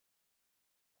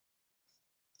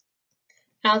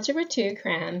Algebra 2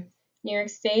 Cram, New York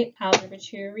State Algebra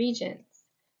 2 Regents,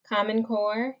 Common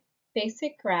Core,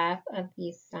 Basic Graph of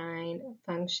the Sine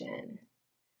function.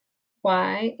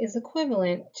 Y is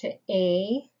equivalent to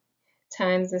A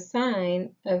times the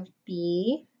sine of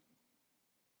B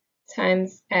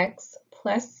times X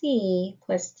plus C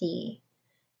plus D.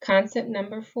 Concept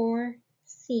number 4,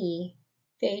 C,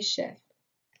 phase shift.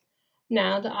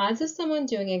 Now, the odds of someone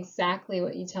doing exactly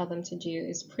what you tell them to do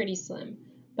is pretty slim,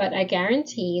 but I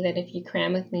guarantee that if you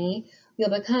cram with me, you'll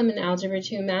become an Algebra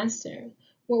 2 master.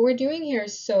 What we're doing here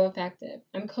is so effective.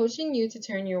 I'm coaching you to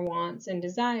turn your wants and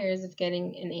desires of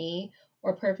getting an A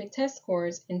or perfect test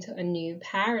scores into a new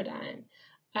paradigm.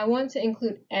 I want to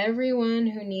include everyone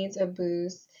who needs a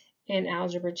boost in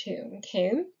Algebra 2,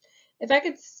 okay? If I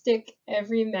could stick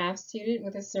every math student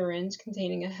with a syringe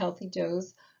containing a healthy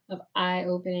dose of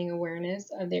eye-opening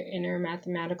awareness of their inner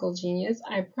mathematical genius,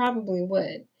 I probably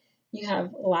would. You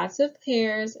have lots of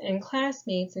peers and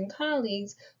classmates and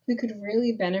colleagues who could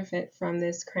really benefit from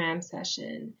this cram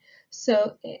session.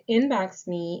 So inbox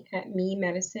me at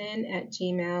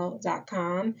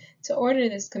memedicine@gmail.com to order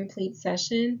this complete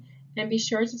session, and be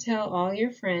sure to tell all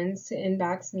your friends to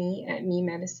inbox me at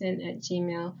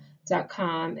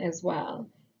memedicine@gmail.com as well.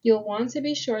 You'll want to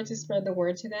be sure to spread the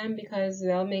word to them because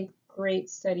they'll make great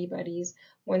study buddies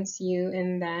once you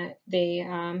and that they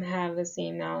have the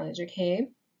same knowledge, okay?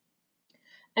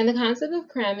 And the concept of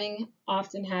cramming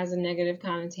often has a negative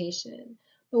connotation,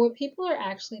 but what people are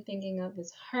actually thinking of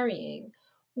is hurrying,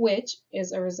 which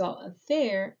is a result of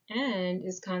fear and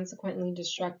is consequently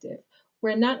destructive.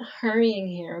 We're not hurrying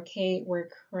here, okay? We're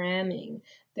cramming.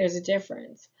 There's a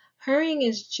difference. Hurrying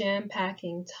is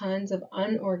jam-packing tons of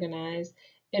unorganized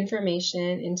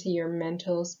information into your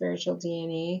mental, spiritual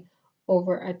DNA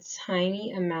over a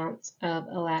tiny amount of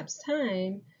elapsed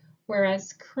time,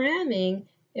 whereas cramming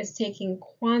is taking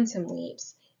quantum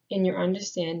leaps in your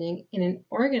understanding in an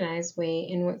organized way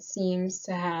in what seems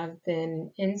to have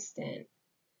been instant.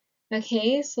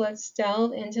 Okay, so let's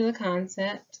delve into the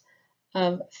concept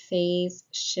of phase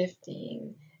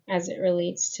shifting as it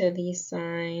relates to the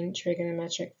sine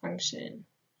trigonometric function.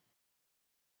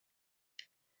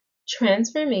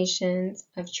 Transformations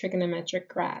of trigonometric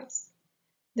graphs.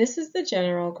 This is the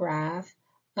general graph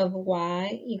of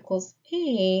y equals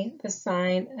a, the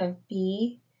sine of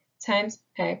b times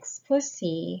x plus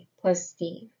c plus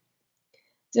d.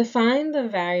 Define the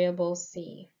variable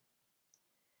c.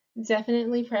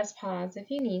 Definitely press pause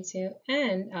if you need to,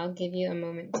 and I'll give you a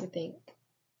moment to think.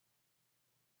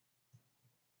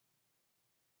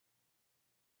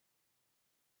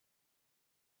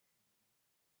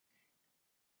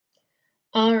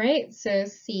 All right, so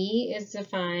c is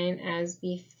defined as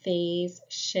the phase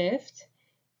shift,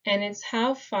 and it's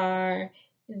how far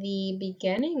the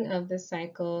beginning of the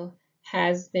cycle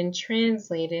has been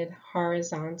translated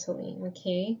horizontally,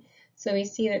 okay? So we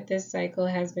see that this cycle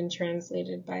has been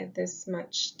translated by this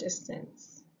much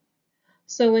distance.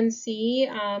 So when c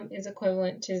is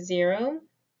equivalent to 0,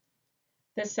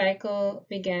 the cycle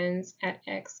begins at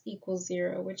x equals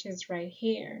 0, which is right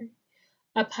here.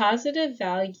 A positive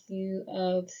value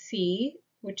of c,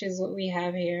 which is what we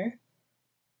have here,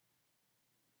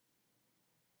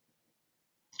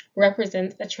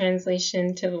 represents a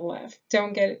translation to the left.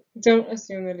 Don't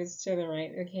assume that it's to the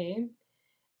right, okay?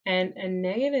 And a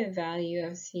negative value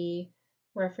of c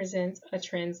represents a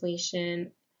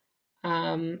translation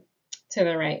to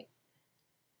the right.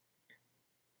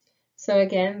 So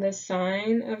again, the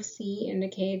sign of c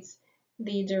indicates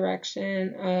the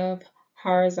direction of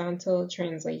horizontal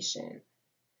translation.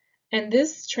 And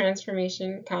this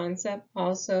transformation concept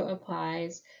also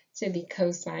applies to the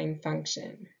cosine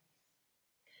function.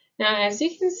 Now, as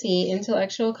you can see,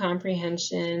 intellectual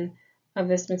comprehension of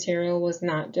this material was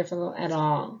not difficult at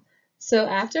all. So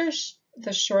after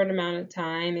the short amount of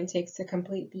time it takes to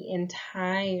complete the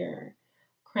entire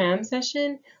cram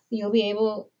session, you'll be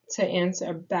able to answer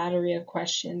a battery of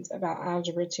questions about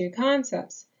Algebra 2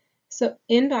 concepts. So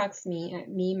inbox me at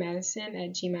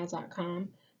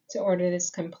memedicine@gmail.com to order this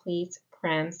complete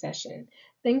cram session.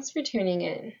 Thanks for tuning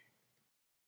in.